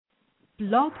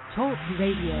Blog Talk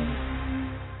Radio.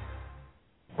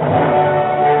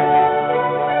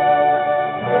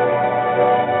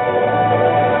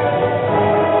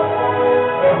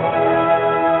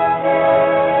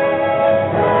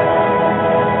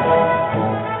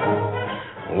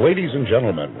 Ladies and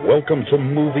gentlemen, welcome to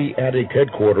Movie Addict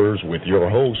Headquarters with your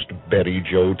host, Betty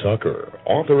Jo Tucker,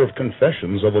 author of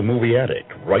Confessions of a Movie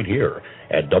Addict, right here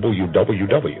at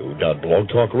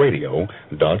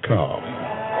www.blogtalkradio.com.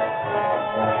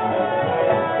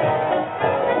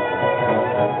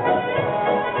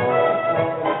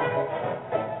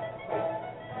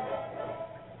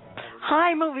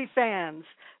 Hi, movie fans.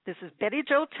 This is Betty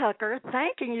Jo Tucker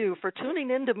thanking you for tuning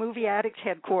in to Movie Addict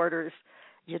Headquarters.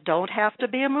 You don't have to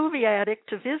be a movie addict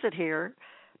to visit here,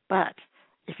 but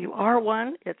if you are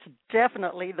one, it's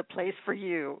definitely the place for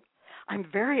you. I'm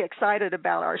very excited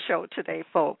about our show today,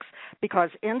 folks, because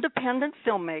independent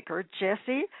filmmaker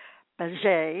Jesse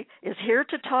Baget is here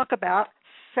to talk about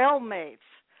Cellmates,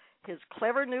 his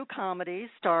clever new comedy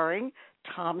starring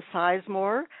Tom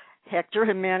Sizemore, Hector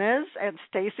Jimenez, and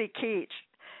Stacy Keach.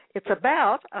 It's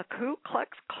about a Ku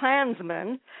Klux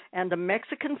Klansman and a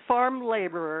Mexican farm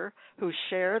laborer who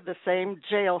share the same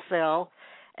jail cell,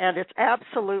 and it's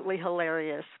absolutely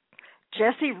hilarious.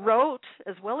 Jesse wrote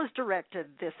as well as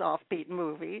directed this offbeat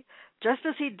movie, just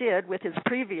as he did with his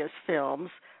previous films,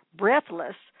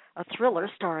 Breathless, a thriller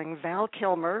starring Val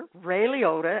Kilmer,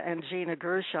 Liotta and Gina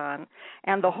Gershon,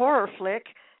 and the horror flick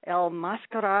El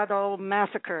Mascarado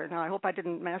Massacre. Now, I hope I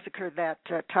didn't massacre that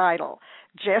title.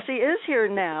 Jesse is here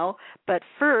now, but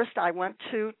first I want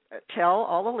to tell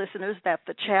all the listeners that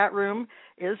the chat room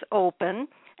is open,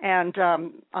 and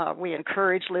we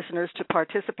encourage listeners to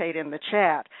participate in the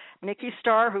chat. Nikki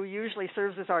Starr, who usually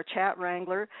serves as our chat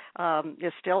wrangler,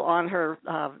 is still on her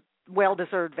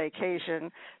well-deserved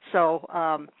vacation, so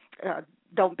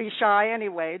don't be shy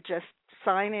anyway. Just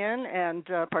sign in and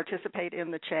participate in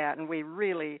the chat, and we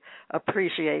really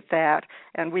appreciate that,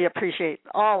 and we appreciate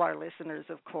all our listeners,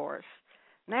 of course.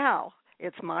 Now,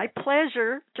 it's my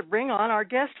pleasure to bring on our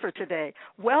guest for today.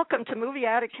 Welcome to Movie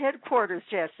Addict Headquarters,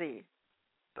 Jesse.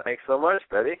 Thanks so much,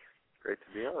 Betty. Great to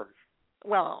be on.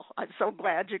 Well, I'm so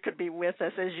glad you could be with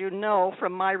us. As you know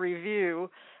from my review,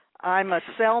 I'm a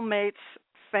Cellmates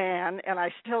fan, and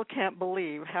I still can't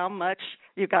believe how much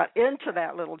you got into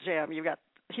that little gem. You got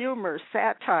humor,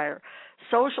 satire,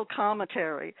 social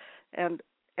commentary, and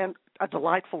a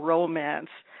delightful romance.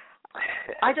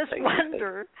 I just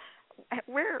wonder,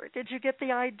 where did you get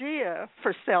the idea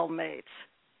for Cellmates?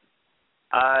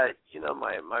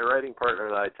 My writing partner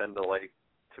and I tend to like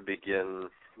to begin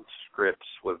scripts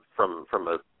from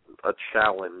a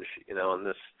challenge, and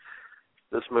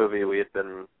this movie we had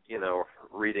been,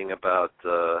 reading about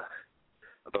the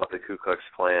Ku Klux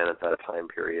Klan at that time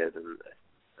period, and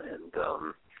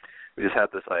we just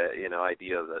had this,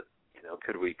 idea that,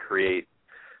 could we create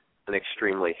an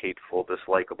extremely hateful,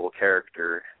 dislikable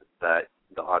character that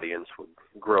the audience would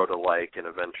grow to like and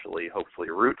eventually, hopefully,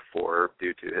 root for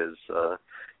due to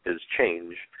his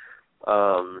change.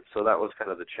 So that was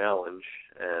kind of the challenge,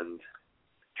 and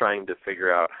trying to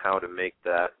figure out how to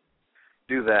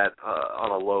do that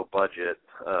on a low budget,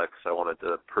 because I wanted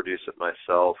to produce it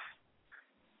myself.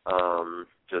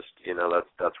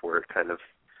 That's where it kind of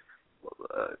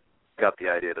got the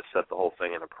idea to set the whole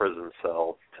thing in a prison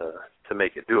cell to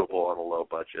make it doable on a low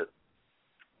budget.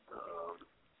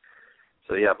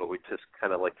 But we just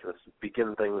kind of like to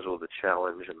begin things with a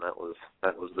challenge, and that was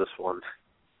this one.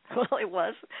 Well, it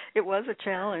was a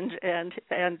challenge, and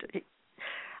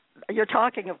you're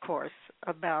talking, of course,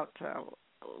 about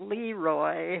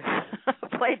Leroy,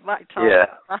 played by Tom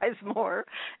Sizemore,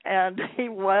 and he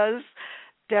was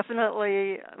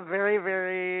definitely very,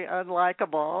 very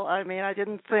unlikable. I mean, I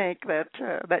didn't think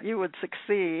that you would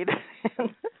succeed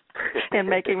in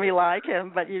making me like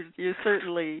him, but you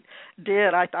certainly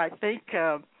did. I think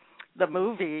the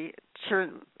movie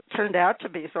turned out to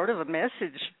be sort of a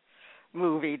message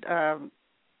movie.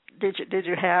 Did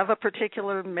you have a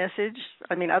particular message?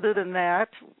 I mean, other than that,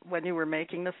 when you were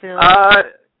making the film? I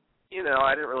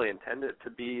didn't really intend it to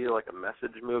be like a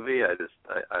message movie. I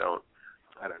don't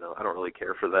know. I don't really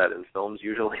care for that in films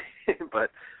usually,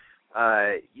 but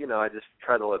I just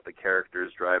try to let the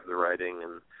characters drive the writing,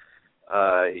 and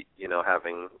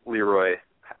having Leroy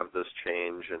have this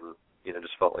change, and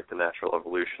just felt like the natural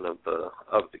evolution of the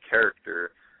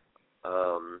character.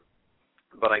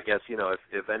 But I guess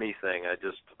if anything, I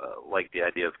just like the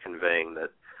idea of conveying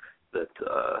that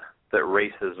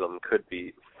racism could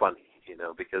be funny,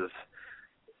 because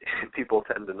people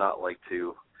tend to not like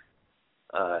to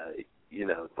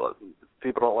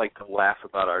people don't like to laugh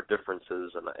about our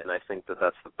differences, and I think that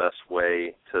that's the best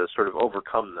way to sort of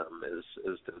overcome them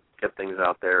is to get things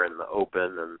out there in the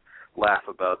open and laugh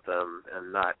about them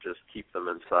and not just keep them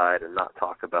inside and not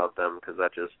talk about them, because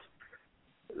that just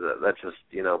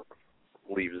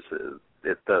leaves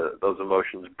those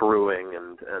emotions brewing,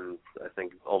 and I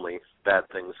think only bad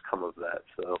things come of that.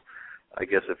 So I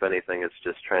guess if anything, it's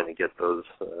just trying to get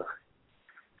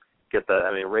that.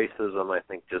 I mean, racism, I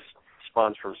think, just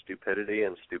spawns from stupidity,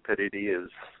 and stupidity is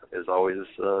always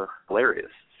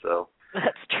hilarious. So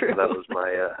that's true. That was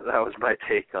my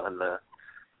take on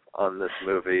this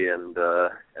movie, and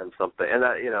something. And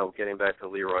that, getting back to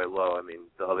Leroy Lowe, I mean,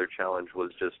 the other challenge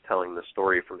was just telling the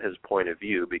story from his point of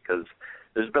view, because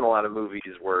there's been a lot of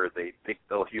movies where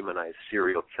they'll humanize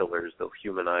serial killers, they'll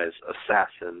humanize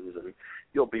assassins, and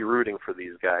you'll be rooting for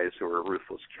these guys who are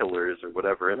ruthless killers or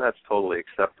whatever, and that's totally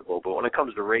acceptable. But when it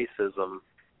comes to racism,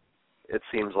 it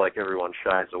seems like everyone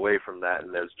shies away from that,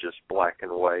 and there's just black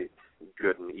and white,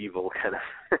 good and evil kind of.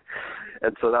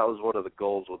 And so that was one of the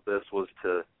goals with this, was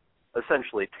to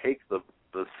essentially take the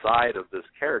side of this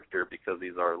character, because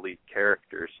these are lead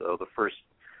characters. So the first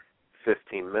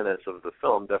 15 minutes of the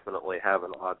film definitely have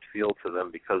an odd feel to them,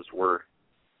 because we're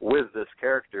with this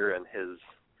character and his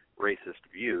racist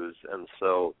views, and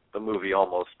so the movie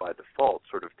almost by default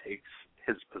sort of takes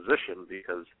his position,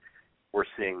 because we're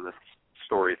seeing this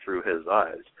story through his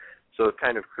eyes. So it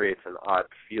kind of creates an odd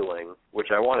feeling,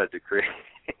 which I wanted to create.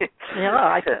 Yeah,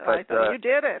 I thought you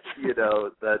did it.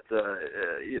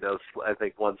 I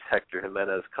think once Hector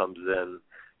Jimenez comes in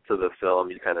to the film,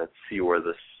 you kind of see where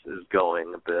this is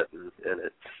going a bit, and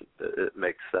it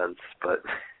makes sense. But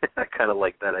I kind of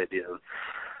like that idea of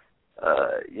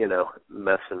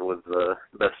messing with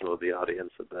the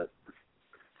audience a bit.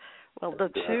 Well, the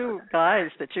two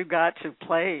guys that you got to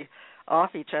play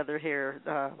off each other here,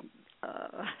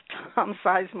 Tom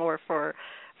Sizemore for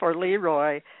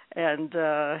Leroy and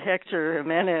Hector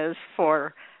Jimenez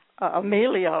for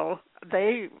Emilio,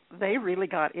 they really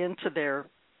got into their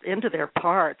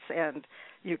parts, and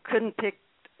you couldn't pick.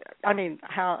 I mean,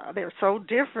 how they're so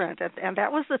different, and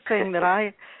that was the thing that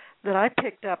I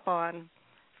picked up on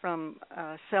from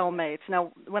Cellmates.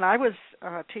 Now, when I was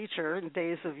a teacher in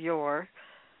days of yore,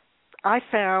 I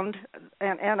found,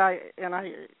 and I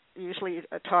usually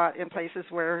taught in places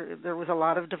where there was a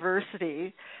lot of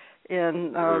diversity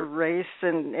in race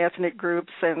and ethnic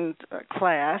groups and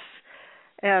class,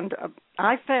 and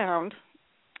I found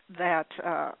that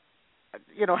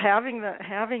having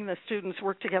the students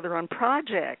work together on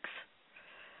projects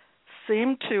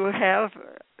seemed to have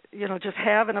just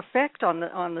have an effect on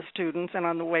the students and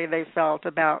on the way they felt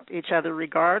about each other,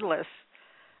 regardless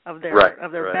of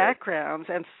their backgrounds.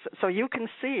 And so you can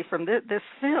see from this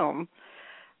film,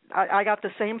 I got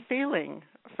the same feeling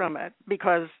from it,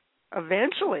 because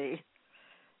eventually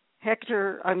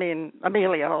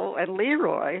Emilio and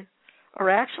Leroy are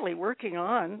actually working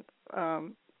on.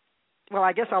 Well,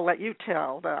 I guess I'll let you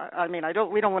tell.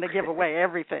 We don't want to give away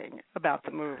everything about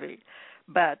the movie,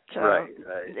 but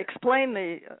explain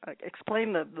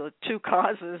the two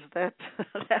causes that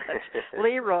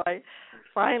Leroy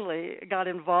finally got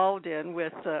involved in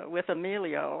with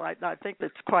Emilio. I think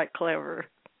that's quite clever.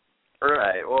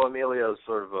 Right. Well, Emilio's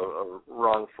sort of a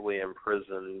wrongfully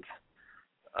imprisoned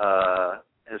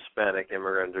Hispanic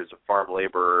immigrant who's a farm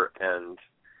laborer, and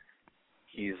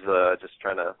he's just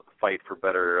trying to fight for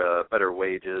better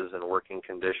wages and working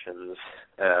conditions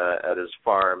at his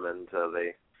farm, and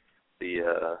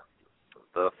the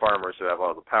farmers who have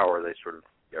all the power, they sort of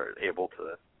are able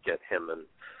to get him and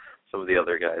some of the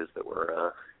other guys that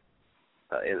were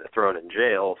thrown in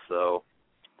jail. So,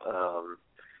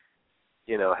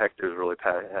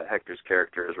 Hector's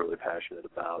character is really passionate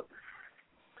about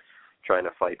trying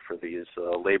to fight for these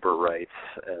labor rights,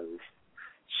 and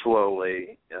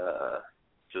slowly,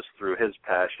 just through his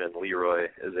passion, Leroy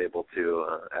is able to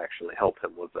actually help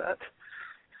him with that.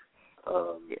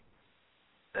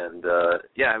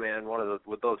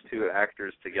 With those two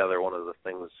actors together, one of the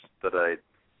things that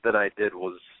I did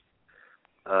was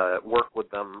work with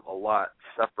them a lot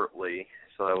separately.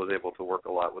 So I was able to work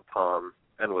a lot with Tom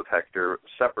and with Hector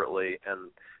separately,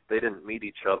 and they didn't meet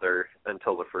each other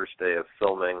until the first day of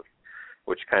filming,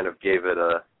 which kind of gave it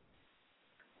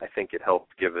I think it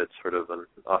helped give it sort of an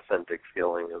authentic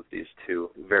feeling of these two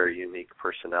very unique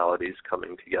personalities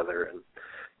coming together and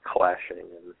clashing,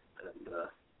 and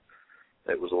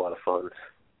it was a lot of fun.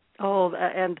 Oh,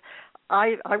 and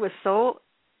I was so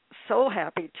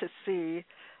happy to see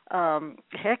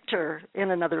Hector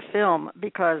in another film,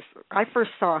 because I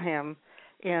first saw him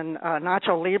in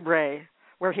Nacho Libre,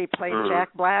 where he played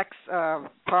Jack Black's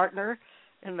partner,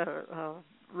 in the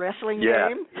wrestling yeah,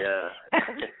 game. Yeah.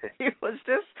 And he was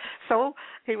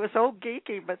so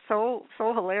geeky, but so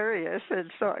hilarious,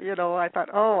 and so I thought,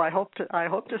 I hope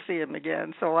to see him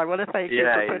again. So I want to thank you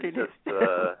for putting it.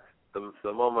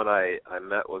 The moment I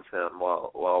met with him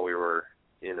while we were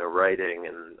writing,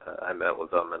 and I met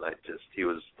with him, and he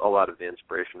was a lot of the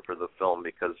inspiration for the film,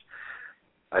 because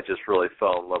I just really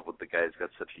fell in love with the guy. He's got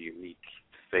such a unique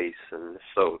face and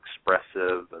so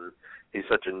expressive, and he's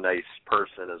such a nice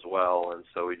person as well. And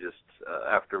so we just,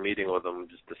 after meeting with him,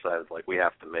 just decided we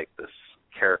have to make this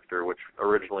character, which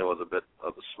originally was a bit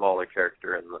of a smaller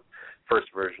character in the first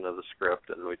version of the script,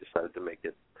 and we decided to make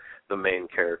it the main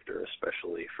character,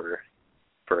 especially for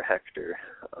Hector.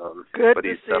 Good but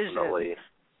he's decision. Definitely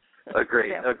a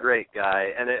great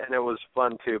guy, and it was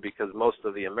fun too, because most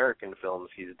of the American films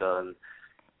he's done,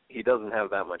 he doesn't have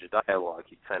that much dialogue.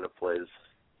 He kind of plays,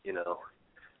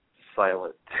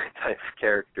 silent type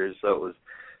characters. So it was,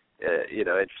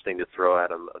 interesting to throw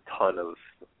at him a ton of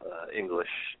English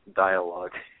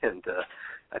dialogue, and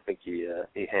I think he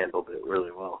handled it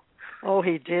really well. Oh,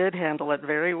 he did handle it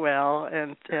very well,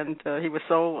 and he was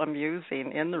so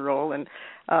amusing in the role. And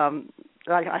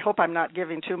I hope I'm not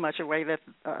giving too much away. That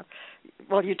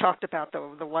you talked about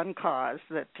the one cause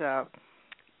that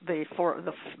the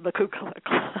Ku Klux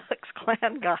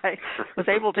Klan guy was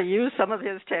able to use some of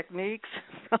his techniques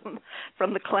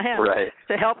from the Klan right.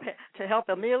 to help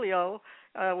Emilio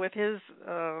with his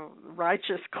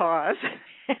righteous cause,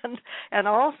 and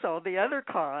also the other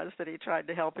cause that he tried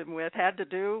to help him with had to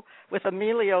do with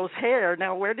Emilio's hair.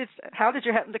 Now, how did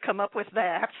you happen to come up with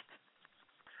that?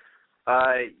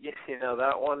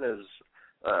 That one is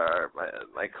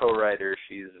my co-writer.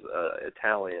 She's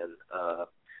Italian,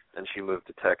 and she moved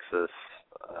to Texas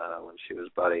when she was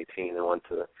about 18 and went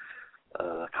to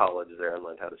college there and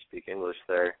learned how to speak English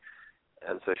there.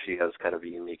 And so she has kind of a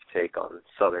unique take on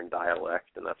Southern dialect,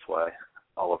 and that's why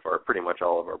pretty much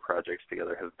all of our projects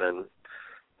together have been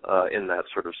in that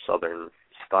sort of Southern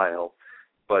style.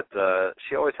 But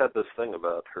she always had this thing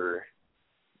about her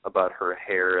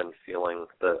hair and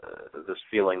this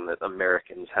feeling that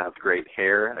Americans have great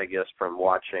hair, I guess, from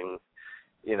watching,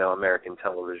 American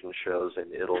television shows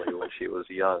in Italy when she was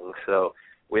young. So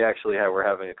we actually were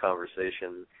having a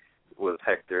conversation with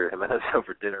Hector Jimenez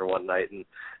over dinner one night, and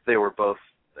they were both,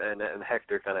 and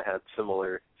Hector kind of had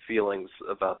similar feelings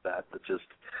about that just,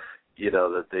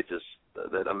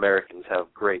 that Americans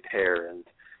have great hair, and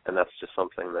that's just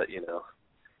something that,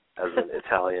 as an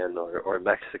Italian or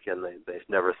Mexican, they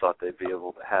never thought they'd be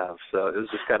able to have. So it was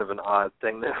just kind of an odd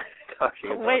thing that we're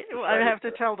talking about. Wait, I have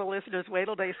to tell the listeners, wait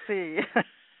till they see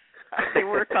how they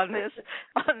work on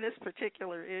this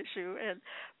particular issue. And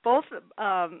both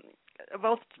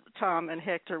Tom and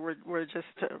Hector were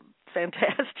just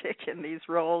fantastic in these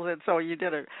roles, and so you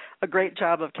did a great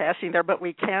job of casting there. But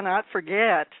we cannot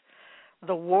forget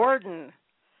the warden,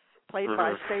 played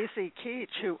by Stacy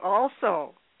Keach, who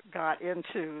also got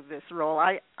into this role.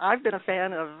 I've been a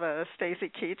fan of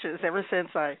Stacy Keach's ever since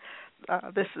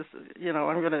I'm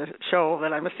going to show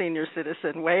that I'm a senior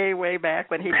citizen way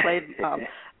back when he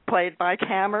played Mike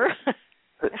Hammer.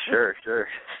 Sure.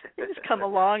 He's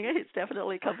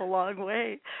definitely come a long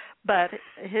way. But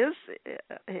his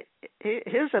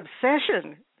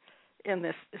obsession in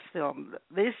this film,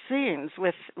 these scenes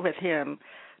with him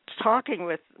talking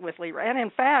with Leroy, and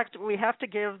in fact, we have to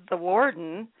give the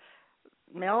warden,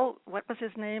 Mel, what was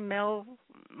his name? Mel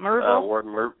Merville?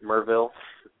 Warden Merville.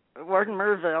 Warden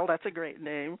Merville, that's a great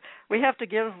name. We have to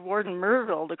give Warden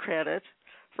Merville the credit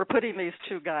for putting these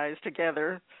two guys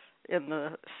together in the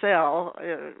cell,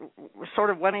 sort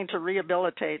of wanting to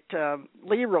rehabilitate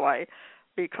Leroy,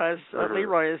 because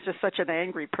Leroy is just such an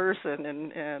angry person,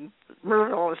 and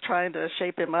Merville is trying to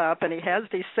shape him up, and he has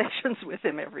these sessions with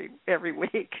him every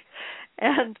week.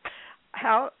 And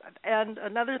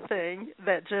another thing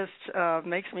that just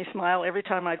makes me smile every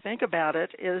time I think about it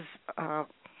is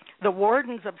the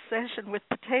warden's obsession with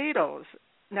potatoes.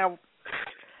 Now,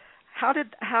 how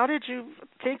did you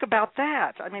think about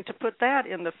that? I mean, to put that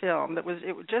in the film, it was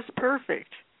just perfect.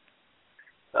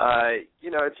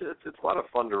 It's a lot of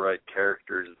fun to write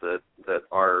characters that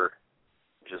are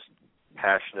just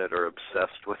passionate or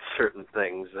obsessed with certain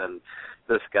things, and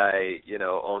this guy,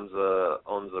 owns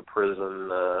a prison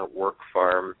work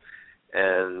farm,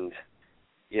 and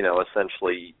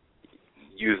essentially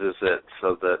uses it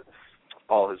so that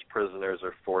all his prisoners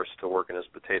are forced to work in his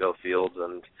potato fields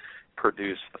and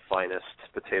produce the finest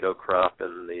potato crop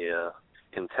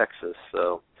in Texas.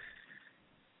 So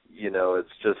it's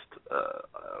just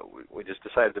we just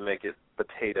just decided to make it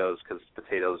potatoes because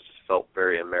potatoes just felt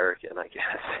very American, I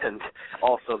guess. And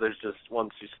also, there's just,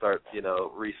 once you start,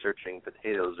 researching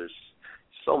potatoes, there's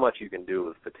so much you can do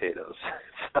with potatoes.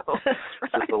 So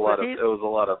right. it was a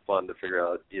lot of fun to figure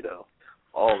out,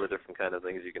 all the different kind of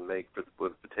things you can make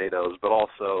with potatoes, but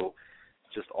also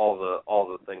just all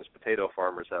the things potato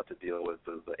farmers have to deal with,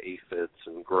 the aphids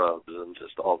and grubs and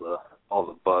just all the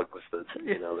bugs that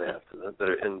they have to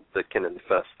that can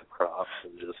infest the crops,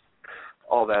 and just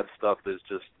all that stuff is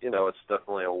just it's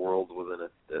definitely a world within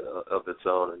it of its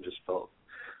own, and just felt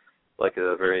like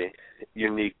a very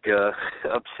unique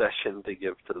obsession to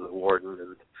give to the warden.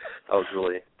 And I was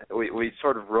really we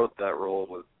sort of wrote that role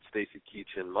with Stacy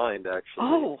Keach in mind, actually.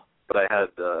 Oh. But I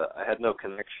had no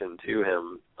connection to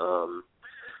him,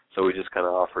 so we just kind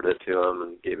of offered it to him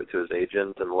and gave it to his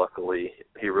agent, and luckily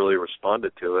he really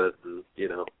responded to it. And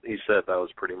he said that was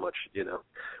pretty much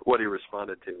what he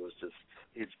responded to was just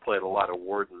he's played a lot of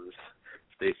wardens,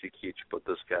 Stacy Keach, but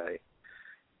this guy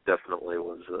definitely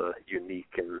was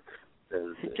unique and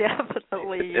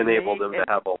definitely enabled him to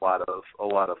have a lot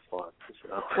of fun.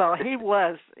 So. Well, he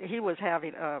was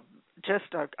having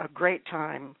just a great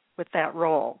time with that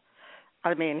role.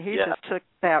 I mean, he just took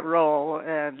that role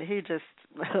and he just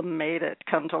made it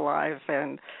come to life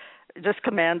and just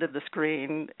commanded the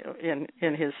screen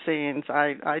in his scenes.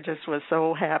 I just was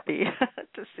so happy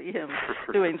to see him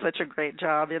doing such a great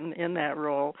job in that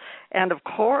role. And of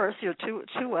course,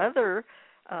 two other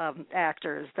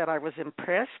actors that I was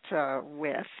impressed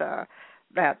with,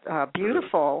 that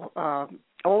beautiful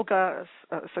Olga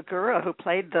Segura, who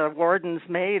played the warden's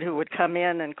maid who would come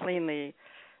in and clean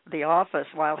the office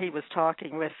while he was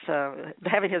talking with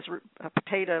having his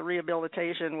potato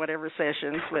rehabilitation whatever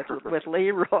sessions with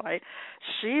Leroy.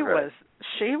 She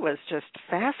was just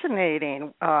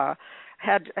fascinating.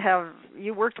 Have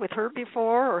you worked with her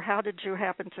before, or how did you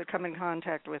happen to come in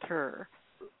contact with her?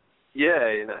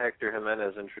 Yeah, Hector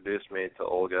Jimenez introduced me to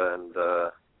Olga,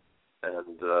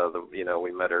 and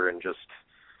we met her and just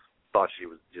thought she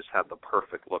just had the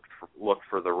perfect look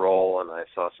for the role, and I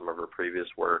saw some of her previous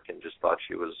work and just thought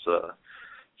she was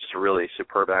just a really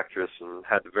superb actress and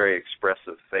had a very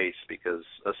expressive face, because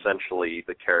essentially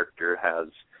the character has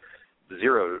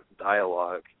zero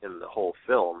dialogue in the whole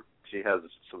film. She has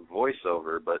some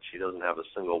voiceover, but she doesn't have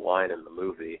a single line in the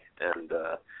movie, and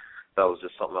that was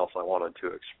just something else I wanted to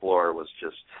explore, was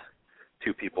just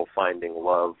two people finding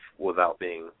love without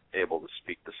being able to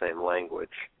speak the same language.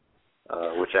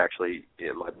 Which actually,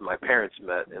 my parents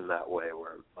met in that way,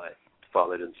 where my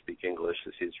father didn't speak English,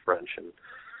 as he's French, and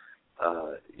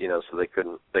so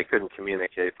they couldn't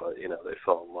communicate, but they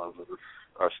fell in love and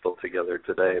are still together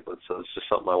today. But so it's just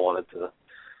something I wanted to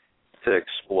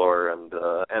explore, and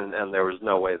there was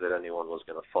no way that anyone was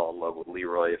going to fall in love with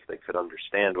Leroy if they could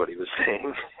understand what he was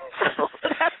saying. So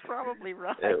that's probably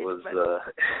right. It was,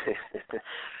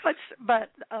 but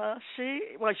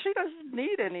she doesn't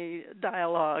need any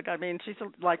dialogue. I mean, she's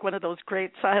like one of those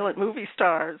great silent movie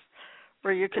stars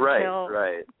where you can tell.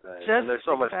 Right. And there's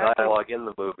so much dialogue in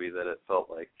the movie that it felt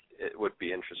like it would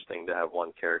be interesting to have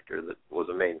one character that was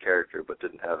a main character but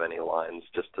didn't have any lines,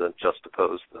 just to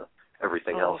juxtapose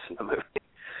everything else in the movie.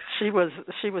 She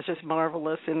was just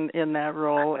marvelous in that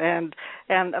role, and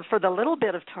for the little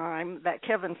bit of time that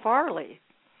Kevin Farley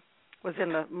was in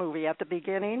the movie at the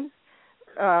beginning,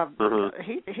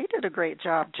 he did a great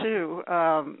job too.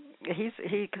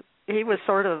 He was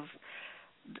sort of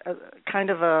kind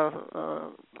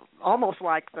of almost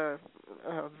like the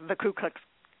Ku Klux,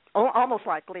 almost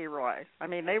like Leroy. I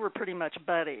mean, they were pretty much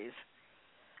buddies.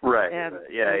 Right. And,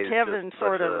 yeah. and Kevin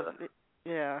sort of.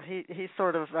 Yeah, he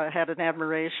sort of had an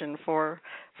admiration for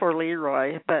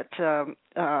Leroy, but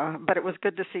it was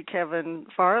good to see Kevin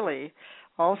Farley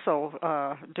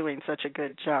also doing such a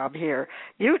good job here.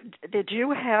 Did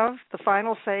you have the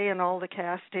final say in all the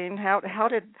casting?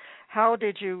 How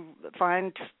did you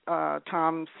find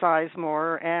Tom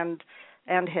Sizemore and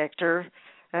Hector?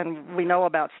 And we know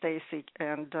about Stacy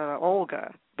and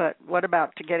Olga, but what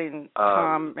about getting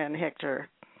Tom and Hector?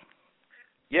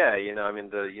 Yeah,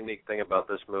 the unique thing about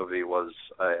this movie was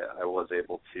I was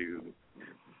able to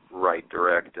write,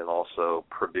 direct, and also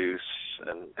produce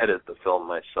and edit the film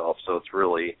myself. So it's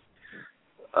really,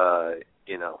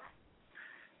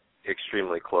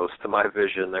 extremely close to my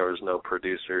vision. There was no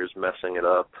producers messing it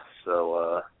up.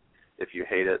 So if you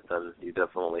hate it, then you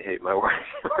definitely hate my work.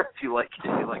 Or if you like it,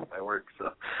 you like my work. So,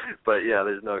 but yeah,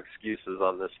 there's no excuses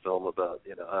on this film about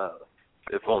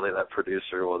if only that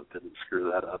producer didn't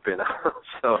screw that up,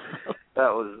 So that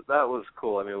was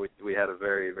cool. I mean, we had a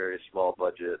very, very small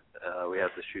budget. We had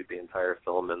to shoot the entire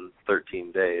film in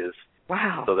 13 days.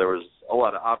 Wow. So there was a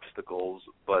lot of obstacles,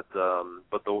 but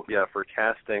for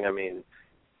casting, I mean,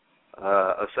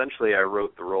 essentially I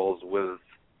wrote the roles with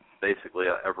basically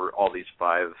all these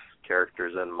 5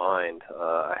 characters in mind.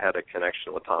 I had a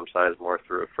connection with Tom Sizemore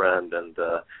through a friend, and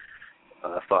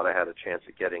thought I had a chance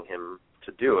at getting him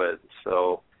to do it.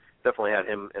 So definitely had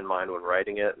him in mind when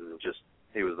writing it, and just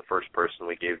he was the first person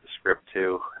we gave the script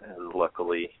to, and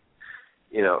luckily,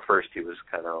 you know, at first he was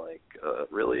kind of like,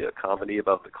 really a comedy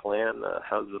about the Klan?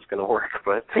 How's this going to work?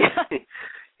 But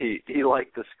he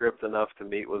liked the script enough to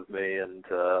meet with me, and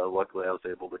luckily I was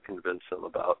able to convince him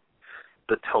about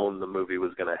the tone the movie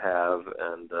was going to have,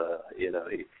 and you know,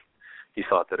 he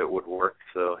thought that it would work.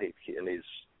 So he's,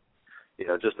 you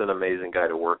know, just an amazing guy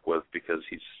to work with, because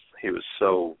he was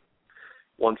so,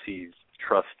 once he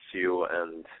trusts you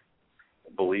and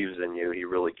believes in you, he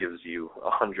really gives you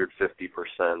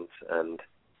 150%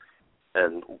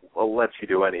 and lets you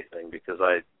do anything, because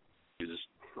I used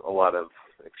a lot of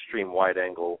extreme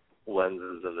wide-angle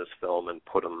lenses in this film and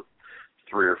put them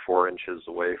 3 or 4 inches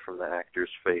away from the actor's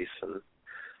face and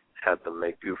had them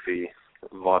make goofy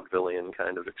vaudevillian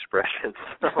kind of expressions.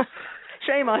 So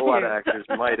shame on you. A lot of actors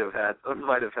might have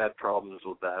had problems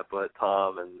with that, but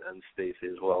Tom and Stacy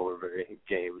as well were very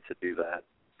game to do that.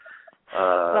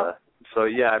 So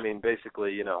yeah, I mean,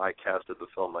 basically, you know, I casted the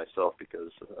film myself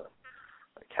because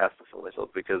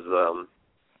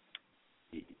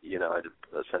you know, I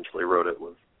essentially wrote it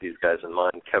with these guys in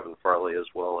mind. Kevin Farley as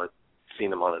well. I'd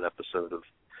seen him on an episode of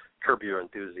Curb Your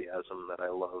Enthusiasm that I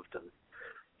loved, and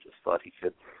just thought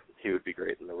he would be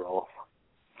great in the role.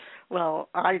 Well,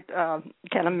 I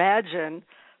can imagine.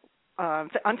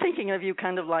 I'm thinking of you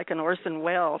kind of like an Orson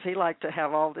Welles. He liked to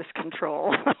have all this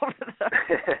control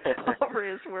over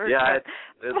his work. Yeah,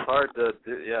 it's hard to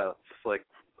do. Yeah, it's like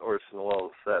Orson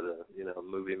Welles said, you know,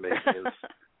 movie making is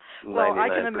 99% well, I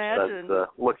can imagine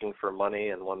looking for money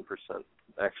and 1%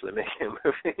 actually making a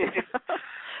movie.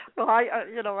 Well,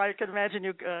 I can imagine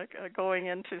you going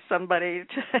into somebody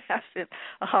in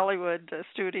a Hollywood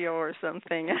studio or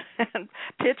something and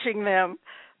pitching them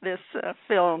this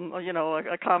film, you know,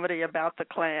 a comedy about the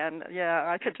Klan. Yeah,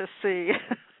 I could just see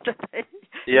that they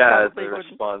the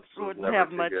response wouldn't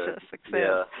have much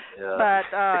success. Yeah.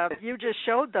 But you just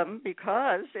showed them,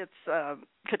 because it's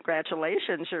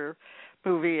congratulations, your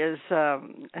movie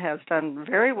has done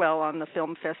very well on the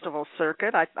film festival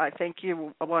circuit. I think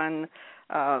you won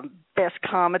Best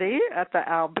Comedy at the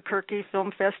Albuquerque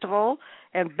Film Festival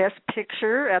and Best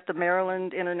Picture at the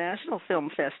Maryland International Film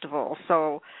Festival.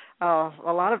 So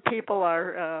a lot of people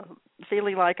are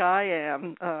feeling like I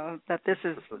am, that this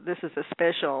is a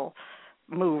special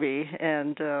movie,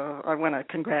 and I want to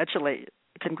congratulate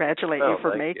you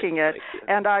for making it.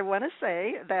 And I want to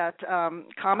say that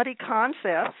Comedy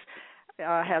Concepts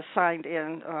has signed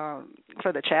in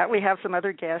for the chat. We have some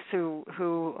other guests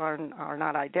who are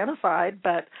not identified,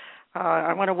 but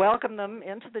I want to welcome them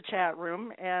into the chat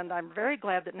room, and I'm very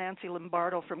glad that Nancy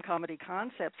Lombardo from Comedy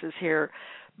Concepts is here,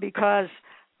 because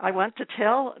I want to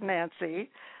tell Nancy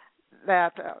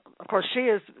that, of course, she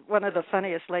is one of the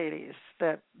funniest ladies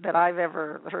that I've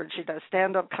ever heard. She does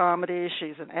stand-up comedy.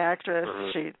 She's an actress.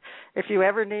 Mm-hmm. If you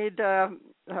ever need a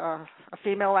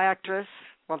female actress,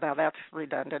 well, now that's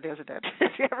redundant, isn't it?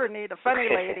 If you ever need a funny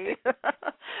lady,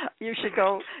 you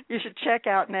should check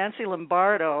out Nancy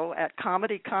Lombardo at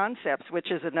Comedy Concepts,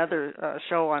 which is another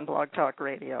show on Blog Talk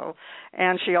Radio.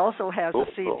 And she also has a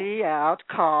CD out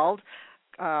called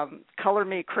Color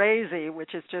Me Crazy,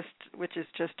 which is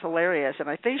just hilarious. And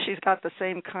I think she's got the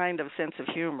same kind of sense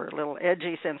of humor, a little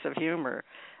edgy sense of humor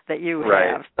that you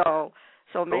have.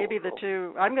 So maybe the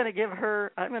two. I'm going to give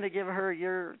her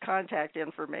your contact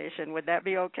information. Would that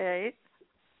be okay?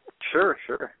 Sure.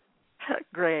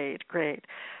 Great.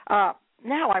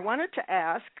 Now I wanted to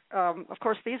ask. Of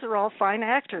course, these are all fine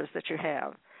actors that you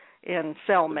have in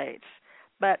Cellmates,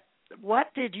 but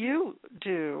what did you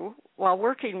do while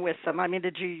working with them? I mean,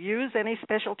 did you use any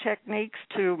special techniques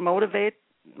to motivate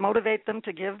them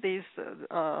to give these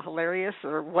hilarious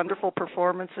or wonderful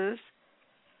performances?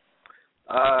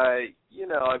 You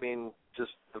know, I mean,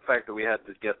 just the fact that we had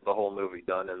to get the whole movie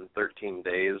done in 13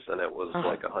 days, and it was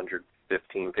like a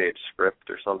 115-page script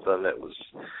or something. It was,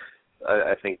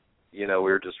 I think, you know,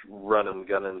 we were just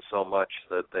gunning so much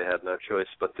that they had no choice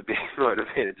but to be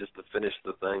motivated just to finish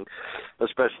the thing,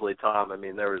 especially Tom. I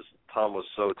mean, Tom was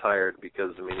so tired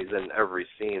because, I mean, he's in every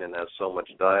scene and has so much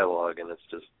dialogue, and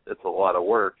it's a lot of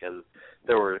work. And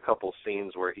there were a couple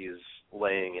scenes where he's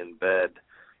laying in bed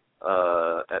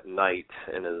at night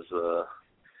in his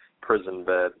prison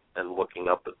bed and looking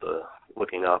up,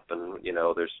 and you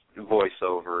know, there's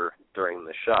voiceover during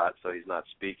the shot, so he's not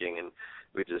speaking, and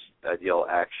I'd yell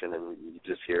action, and you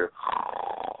just hear,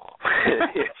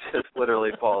 you just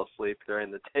literally fall asleep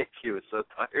during the take. He was so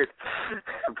tired,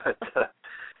 but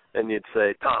and you'd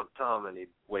say, Tom, and he'd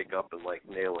wake up and like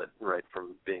nail it right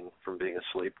from being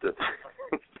asleep to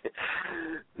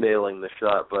nailing the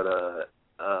shot. But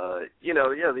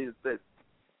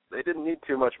they didn't need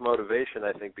too much motivation,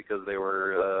 I think, because they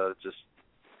were just,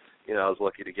 I was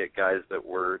lucky to get guys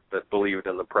that believed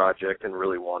in the project and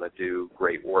really want to do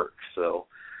great work. So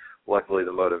luckily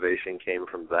the motivation came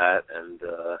from that, and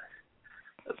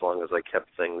as long as I kept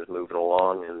things moving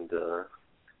along and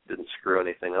didn't screw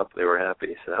anything up, they were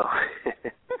happy. So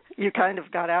you kind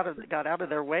of got out of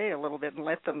their way a little bit and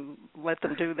let them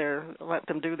do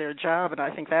their job, and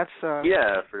I think that's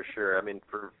yeah, for sure. I mean,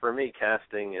 for me,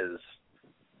 casting is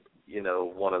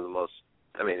one of the most,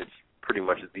 it's pretty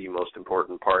much the most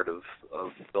important part of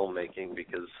filmmaking,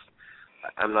 because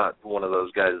I'm not one of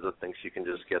those guys that thinks you can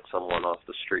just get someone off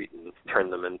the street and turn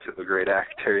them into a great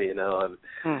actor.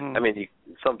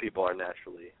 Some people are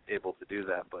naturally able to do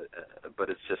that, but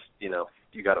it's just,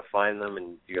 you got to find them,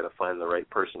 and you got to find the right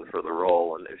person for the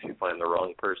role. And if you find the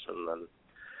wrong person, then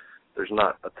there's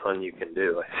not a ton you can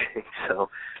do, I think. So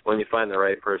when you find the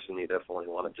right person, you definitely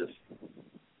want to just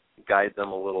guide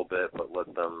them a little bit, but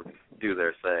let them do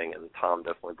their thing. And Tom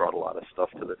definitely brought a lot of stuff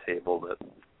to the table that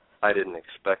I didn't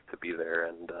expect to be there,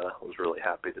 and was really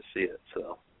happy to see it.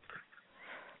 So,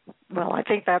 well, I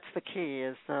think that's the key,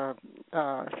 is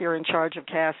if you're in charge of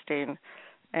casting,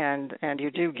 and you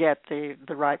do get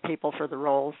the right people for the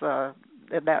roles,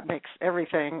 that makes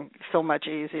everything so much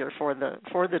easier for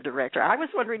the director. I was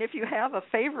wondering if you have a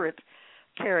favorite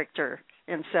character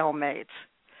in Cellmates.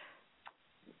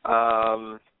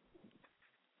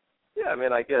 Yeah,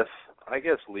 I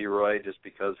guess Leroy, just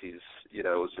because he's, it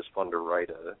was just fun to write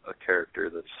a character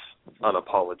that's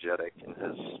unapologetic in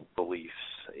his beliefs,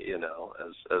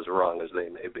 as wrong as they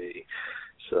may be.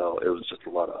 So it was just a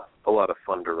lot of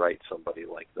fun to write somebody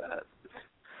like that.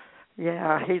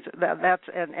 Yeah, that's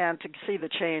and to see the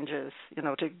changes,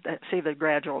 to see the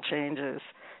gradual changes.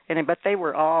 But they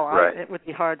were all. Right. It would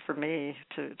be hard for me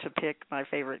to pick my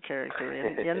favorite character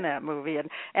in that movie,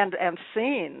 and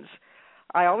scenes.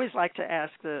 I always like to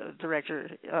ask the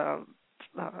director,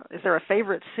 is there a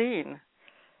favorite scene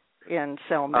in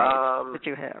Cellmates that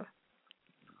you have?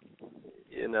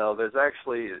 There's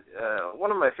actually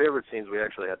one of my favorite scenes we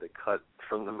actually had to cut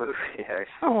from the movie. Actually.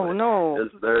 Oh no!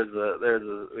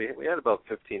 We had about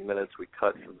 15 minutes we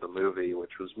cut from the movie,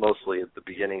 which was mostly at the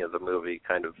beginning of the movie,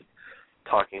 kind of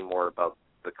talking more about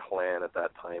the Klan at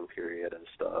that time period and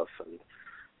stuff, and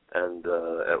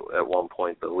at one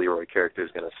point the Leroy character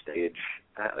is going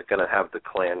to have the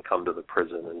Klan come to the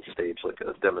prison and stage like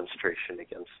a demonstration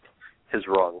against his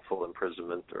wrongful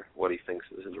imprisonment, or what he thinks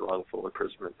is his wrongful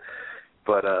imprisonment.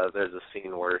 But there's a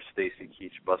scene where Stacy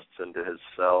Keach busts into his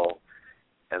cell,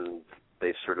 and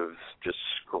they sort of just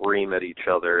scream at each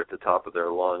other at the top of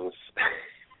their lungs.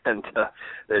 And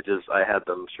I had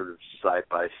them sort of side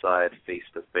by side, face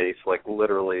to face, like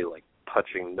literally like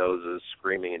touching noses,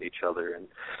 screaming at each other.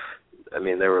 And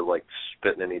they were like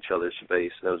spitting in each other's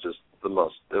face, and it was just it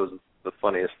was the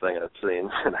funniest thing I've seen.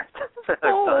 I've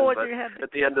done. But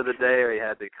at the end of the day, we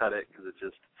had to cut it because it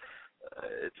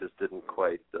just didn't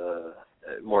quite,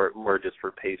 more just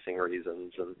for pacing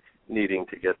reasons and needing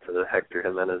to get to Hector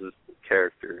Jimenez's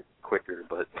character quicker.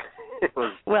 But it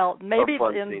was maybe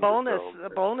in a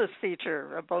bonus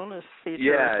feature.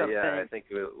 Yeah, or something. I think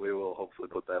we will hopefully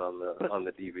put that on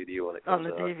the DVD when it comes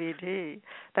out. On the DVD,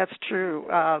 that's true.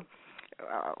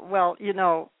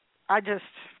 I just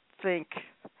think,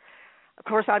 of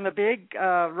course, I'm a big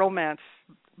romance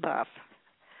buff.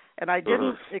 And I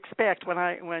didn't expect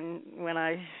when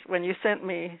you sent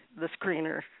me the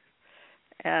screener,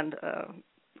 and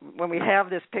when we have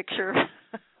this picture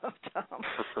of Tom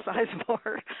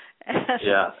Sizemore and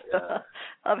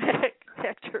of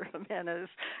Hector Jimenez,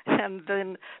 and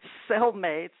then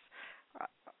Cellmates.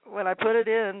 When I put it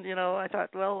in, I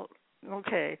thought, well,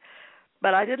 okay,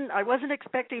 but I wasn't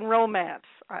expecting romance,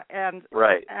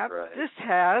 this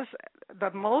has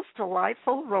the most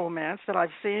delightful romance that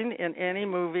I've seen in any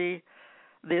movie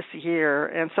this year.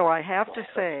 And so I have to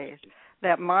say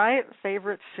that my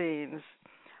favorite scenes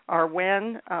are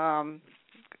when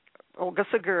Olga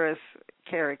Segura's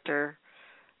character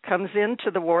comes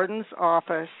into the warden's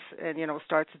office and,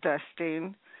 starts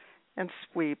dusting and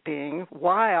sweeping,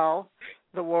 while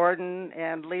the warden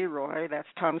and Leroy, that's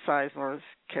Tom Sizemore's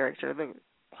character, the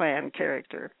Klan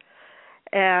character,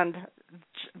 and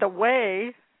the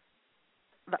way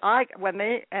the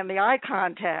eye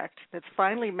contact that's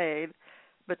finally made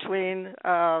between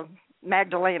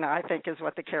Magdalena, I think is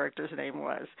what the character's name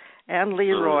was, and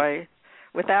Leroy,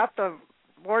 without the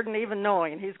warden even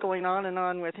knowing. He's going on and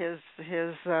on with his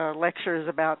lectures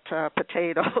about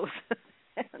potatoes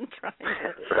and trying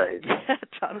to get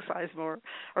Tom Sizemore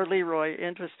or Leroy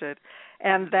interested.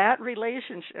 And that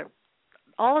relationship,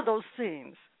 all of those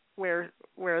scenes where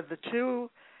the two,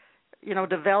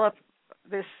 develop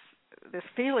this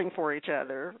feeling for each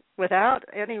other without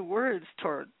any words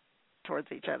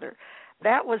towards each other,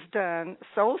 that was done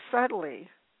so subtly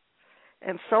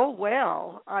and so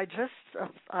well. I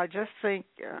just think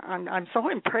I'm so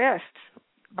impressed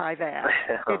by that.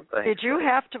 Did you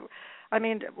have to? I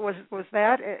mean, was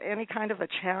that any kind of a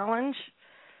challenge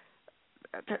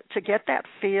to get that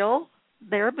feel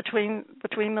there between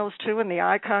those two and the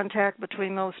eye contact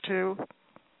between those two?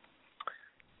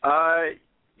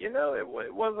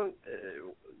 It wasn't.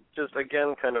 Just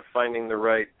again, kind of finding the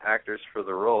right actors for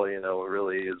the role,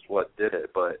 really is what did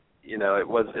it. But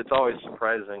it's always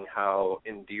surprising how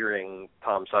endearing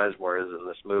Tom Sizemore is in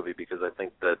this movie, because I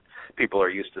think that people are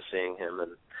used to seeing him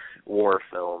in war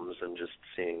films and just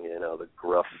seeing, the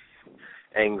gruff,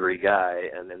 angry guy.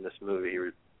 And in this movie,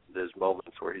 there's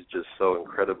moments where he's just so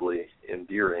incredibly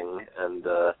endearing. And,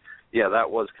 that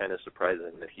was kind of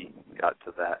surprising that he got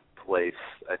to that place,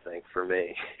 I think, for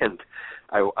me. And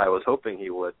I was hoping he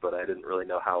would, but I didn't really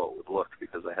know how it would look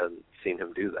because I hadn't seen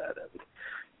him do that. And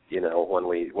when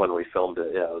we filmed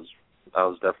it, I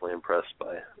was definitely impressed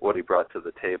by what he brought to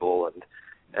the table,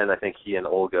 and I think he and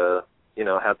Olga,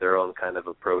 had their own kind of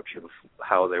approach of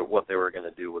what they were going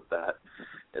to do with that,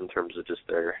 in terms of just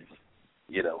their,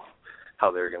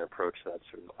 how they were going to approach that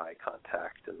sort of eye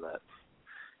contact and that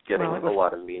getting a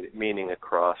lot of meaning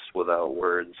across without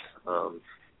words.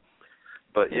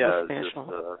 But yeah, it's just.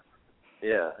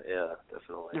 Yeah,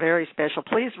 definitely. Very special.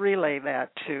 Please relay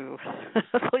that to.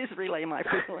 Please relay my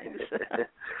feelings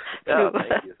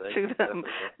thank you, them, definitely.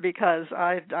 Because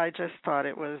I just thought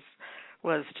it was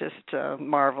just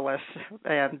marvelous,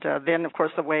 and then of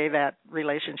course the way that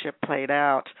relationship played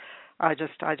out, I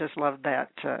just loved that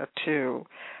too.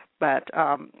 But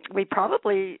we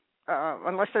probably.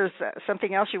 Unless there's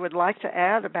something else you would like to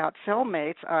add about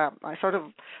Cellmates, I sort of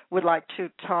would like to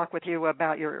talk with you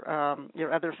about your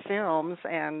other films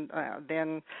and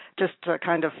then just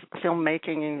kind of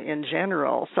filmmaking in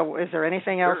general. So is there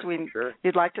anything else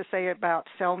you'd like to say about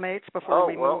Cellmates before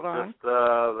we move on? Just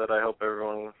that I hope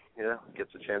everyone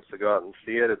gets a chance to go out and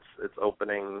see it. It's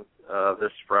opening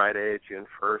this Friday, June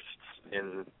 1st,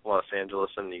 in Los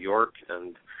Angeles and New York,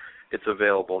 and it's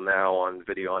available now on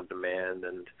video on demand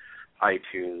and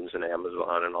iTunes and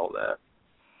Amazon and all that.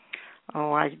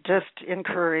 Oh, I just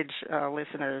encourage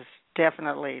listeners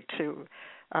definitely to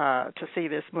see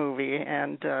this movie,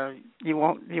 and you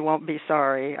won't be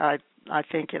sorry. I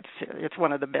think it's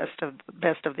one of the best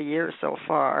of the year so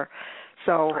far.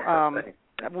 So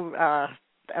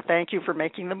thank you for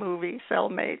making the movie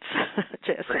Cellmates,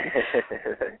 Jesse.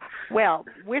 Well,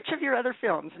 which of your other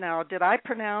films? Now, did I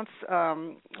pronounce?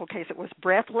 So it was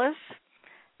Breathless.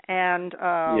 And El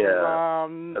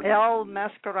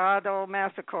Mascarado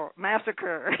Massacre.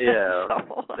 Yeah,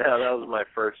 that was my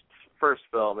first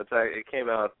film. It came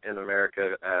out in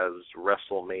America as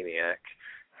WrestleManiac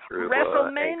through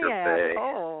Anchor Bay.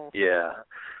 Oh, yeah,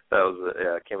 that was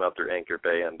it came out through Anchor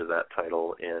Bay under that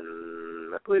title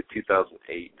in I believe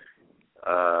 2008.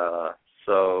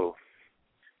 So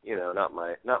not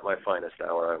my finest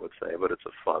hour, I would say, but it's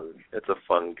a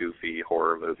fun, goofy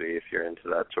horror movie if you're into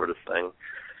that sort of thing.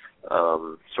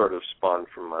 Sort of spawned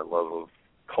from my love of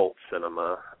cult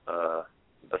cinema,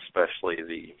 especially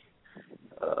the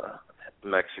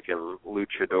Mexican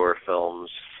luchador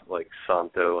films like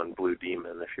Santo and Blue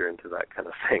Demon. If you're into that kind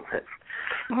of thing, then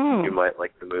you might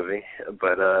like the movie.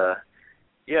 But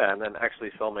and then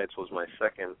actually Cellmates was my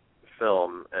second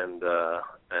film, and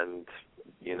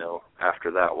after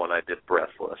that one I did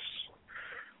Breathless.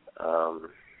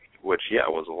 Which,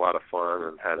 was a lot of fun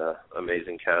and had an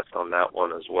amazing cast on that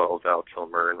one as well. Val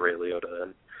Kilmer and Liotta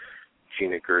and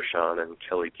Gina Gershon and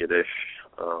Kelly Giddish.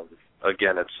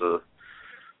 Again, it's a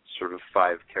sort of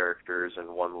 5 characters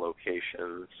in one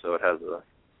location, so it has a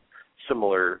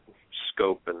similar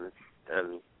scope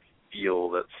and feel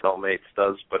that Cellmates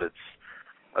does, but it's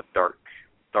a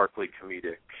darkly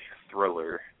comedic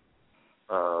thriller.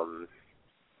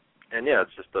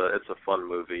 It's a fun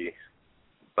movie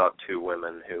about 2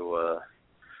 women who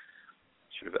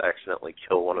sort of accidentally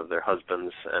kill one of their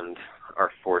husbands and are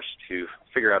forced to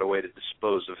figure out a way to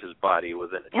dispose of his body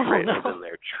within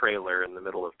their trailer in the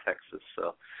middle of Texas.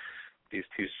 So these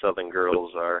 2 Southern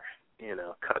girls are,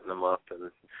 cutting him up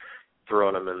and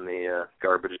throwing him in the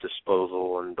garbage garbage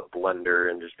disposal and the blender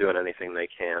and just doing anything they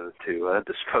can to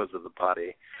dispose of the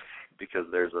body, because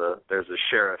there's a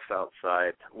sheriff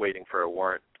outside waiting for a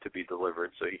warrant to be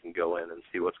delivered so he can go in and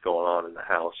see what's going on in the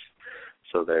house.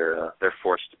 So they're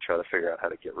forced to try to figure out how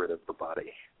to get rid of the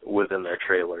body within their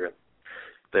trailer.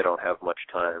 They don't have much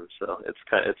time, so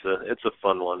it's a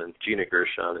fun one. And Gina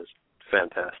Gershon is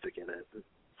fantastic in it.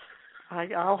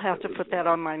 I'll have to put that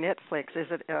on my Netflix. Is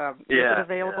it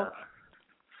available?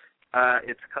 Yeah.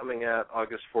 It's coming out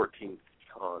August 14th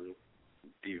on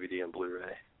DVD and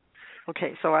Blu-ray.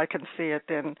 Okay, so I can see it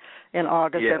in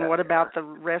August. Yeah, and what about the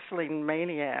Wrestling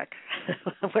Maniac?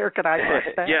 Where can I watch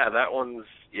that? That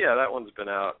one's been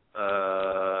out.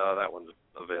 That one's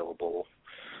available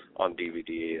on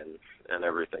DVD and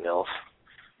everything else.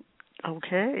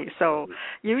 Okay, so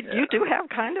you do have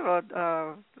kind of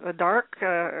a dark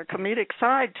comedic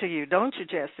side to you, don't you,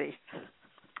 Jesse?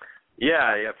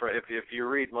 Yeah. If you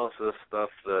read most of the stuff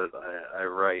that I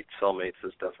write, Cellmates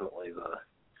is definitely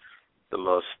the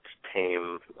most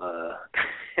tame,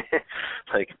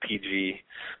 like PG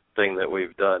thing that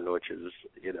we've done, which is,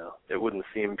 it wouldn't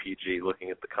seem PG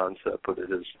looking at the concept, but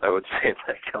it is, I would say,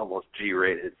 like almost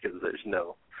G-rated, because there's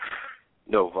no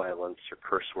violence or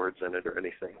curse words in it or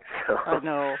anything. So, I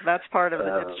know. That's part of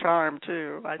its charm,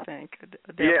 too, I think.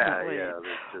 Definitely. Yeah.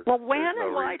 Well, when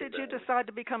and why did you decide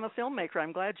to become a filmmaker?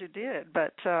 I'm glad you did,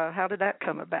 but how did that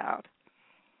come about?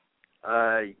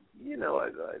 I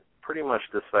pretty much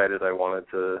decided I wanted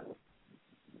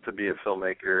to be a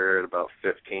filmmaker at about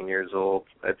 15 years old.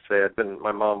 I'd say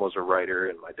my mom was a writer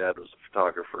and my dad was a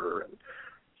photographer, and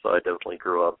so I definitely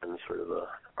grew up in sort of the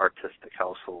artistic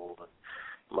household.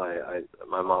 My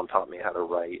mom taught me how to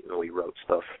write, and we wrote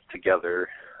stuff together.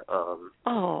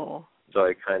 So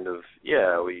I kind of,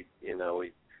 we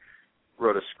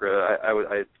wrote a script.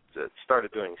 I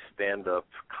started doing stand-up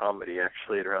comedy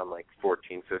actually at around like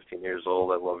 14, 15 years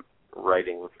old. I loved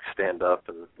writing stand-up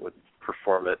and would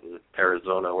perform it in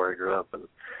Arizona where I grew up. And,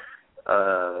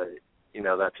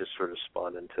 that just sort of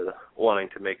spawned into wanting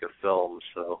to make a film.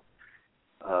 So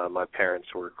my parents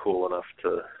were cool enough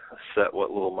to set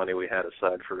what little money we had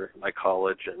aside for my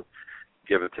college and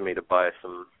give it to me to buy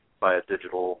a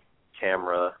digital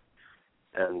camera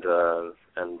and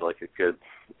like a good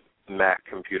Mac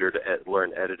computer to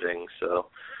learn editing. So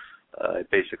I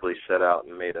basically set out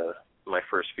and made my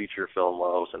first feature film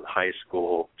while I was in high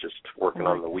school, just working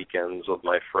on the weekends with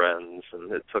my friends,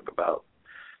 and it took about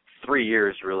 3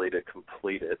 years really to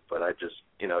complete it. But I just,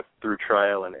 through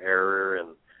trial and error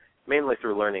and mainly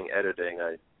through learning editing,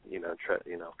 I,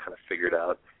 kind of figured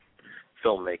out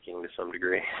filmmaking to some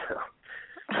degree. So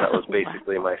that was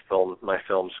basically my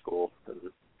film school.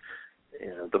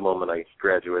 And the moment I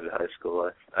graduated high school,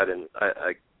 I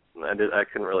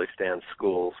couldn't really stand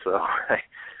school, so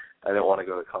I didn't want to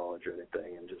go to college or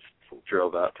anything, and just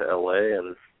drove out to LA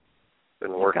and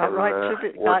been working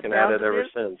at it ever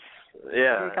since.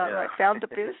 Yeah, you got right down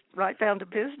to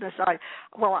business.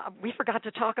 We forgot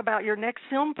to talk about your next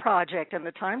film project, and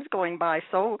the time's going by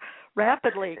so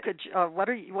rapidly. What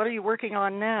are you working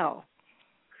on now?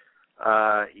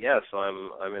 So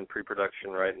I'm in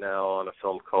pre-production right now on a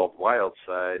film called Wild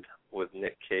Side with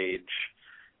Nick Cage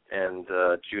and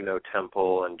Juno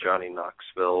Temple and Johnny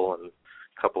Knoxville and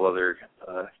a couple other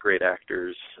great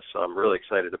actors. So I'm really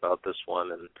excited about this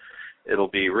one, and it'll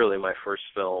be really my first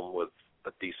film with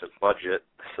a decent budget.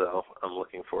 So I'm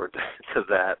looking forward to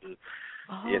that, and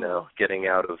getting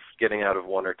out of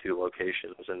one or two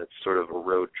locations, and it's sort of a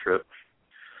road trip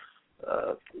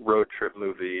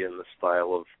movie in the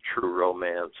style of True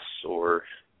Romance or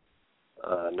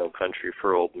No Country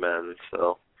for Old Men.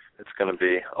 So it's going to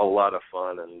be a lot of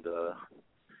fun, and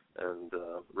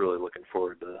really looking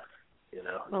forward to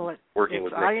working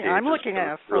with Nick Cage. I'm looking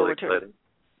forward to it.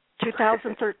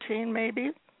 2013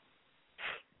 maybe.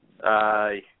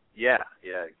 Yeah,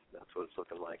 that's what it's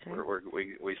looking like.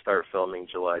 Okay. We start filming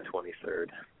July 23rd.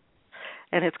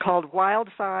 And it's called Wild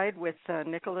Side with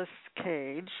Nicolas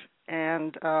Cage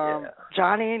and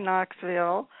Johnny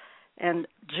Knoxville and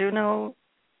Juno.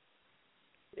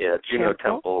 Yeah, Juno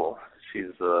Temple.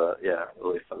 She's a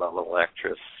really phenomenal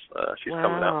actress. She's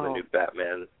coming out in the new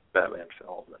Batman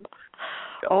film. And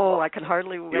I can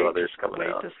hardly wait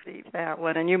to see that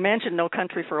one. And you mentioned No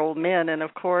Country for Old Men, and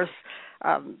of course,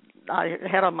 I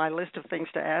had on my list of things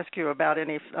to ask you about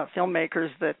any filmmakers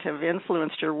that have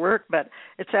influenced your work, but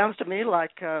it sounds to me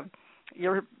like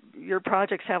your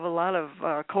projects have a lot of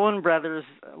Coen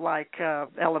Brothers-like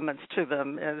elements to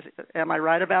them. Am I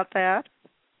right about that?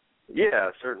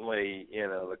 Yeah, certainly.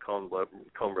 The Coen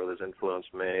Brothers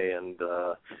influenced me,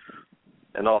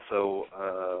 and also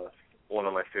one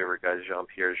of my favorite guys,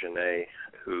 Jean-Pierre Jeunet,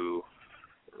 who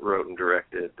wrote and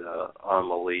directed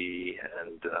Amelie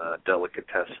and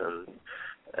Delicatessen,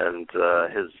 and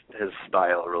his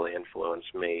style really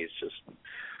influenced me. He just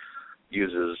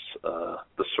uses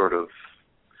the sort of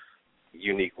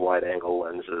unique wide-angle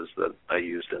lenses that I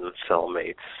used in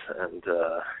Cellmates, and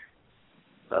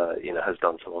has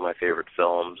done some of my favorite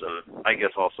films. And I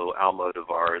guess also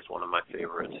Almodovar is one of my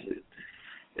favorites. Who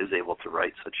is able to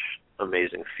write such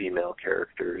amazing female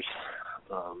characters,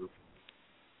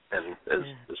 and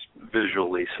is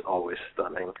visually always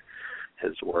stunning.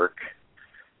 His work.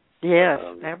 Yes,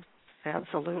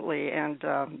 absolutely. And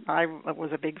I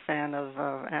was a big fan of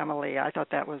Amelie. I thought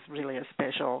that was really a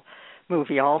special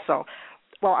movie also.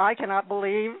 Well, I cannot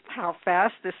believe how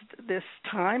fast this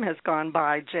time has gone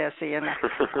by, Jesse. And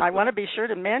I want to be sure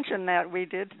to mention that we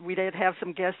did have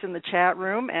some guests in the chat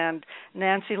room, and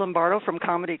Nancy Lombardo from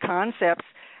Comedy Concepts,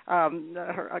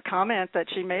 a comment that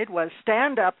she made was,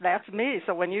 stand-up, that's me.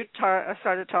 So when you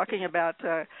started talking about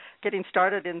getting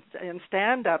started in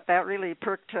stand-up, that really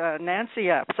perked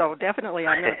Nancy up. So definitely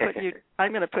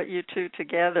I'm going to put you two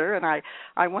together. And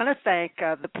I want to thank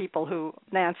the people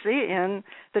Nancy in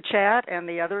the chat and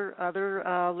the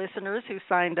other listeners who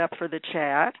signed up for the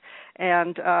chat.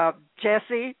 And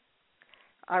Jesse,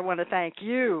 I want to thank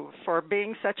you for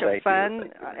being such a fun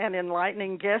and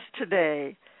enlightening guest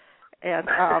today. And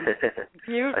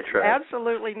you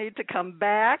absolutely need to come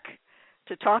back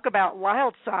to talk about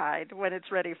Wild Side when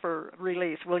it's ready for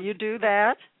release. Will you do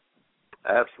that?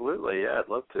 Absolutely, yeah, I'd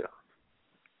love to.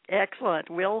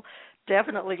 Excellent. We'll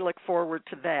definitely look forward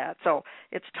to that. So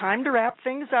it's time to wrap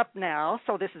things up now.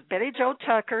 So this is Betty Jo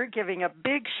Tucker giving a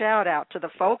big shout-out to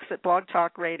the folks at Blog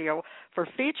Talk Radio for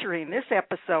featuring this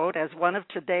episode as one of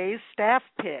today's staff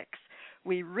picks.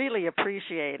 We really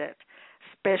appreciate it.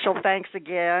 Special thanks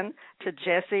again to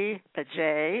Jesse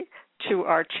Baget, to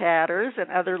our chatters and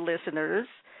other listeners,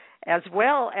 as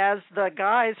well as the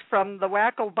guys from the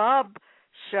Wacko Bob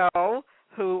show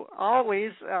who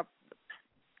always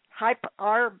hype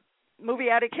our Movie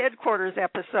Attic Headquarters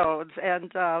episodes,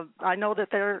 and I know that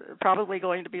they're probably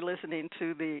going to be listening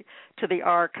to the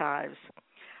archives.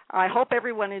 I hope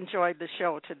everyone enjoyed the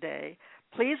show today.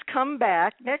 Please come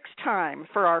back next time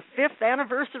for our 5th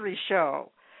anniversary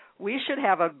show. We should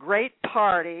have a great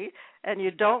party, and you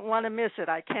don't want to miss it.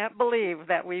 I can't believe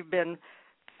that we've been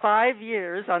 5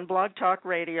 years on Blog Talk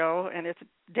Radio, and it's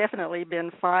definitely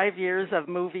been 5 years of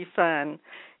movie fun.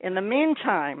 In the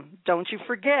meantime, don't you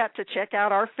forget to check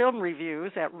out our film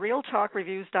reviews at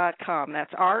realtalkreviews.com.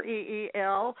 That's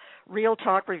REEL,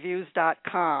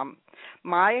 realtalkreviews.com.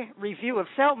 My review of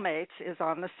Cellmates is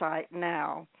on the site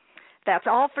now. That's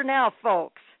all for now,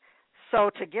 folks. So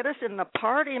to get us in the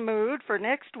party mood for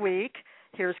next week,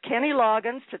 here's Kenny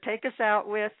Loggins to take us out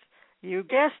with, you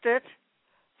guessed it,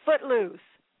 Footloose.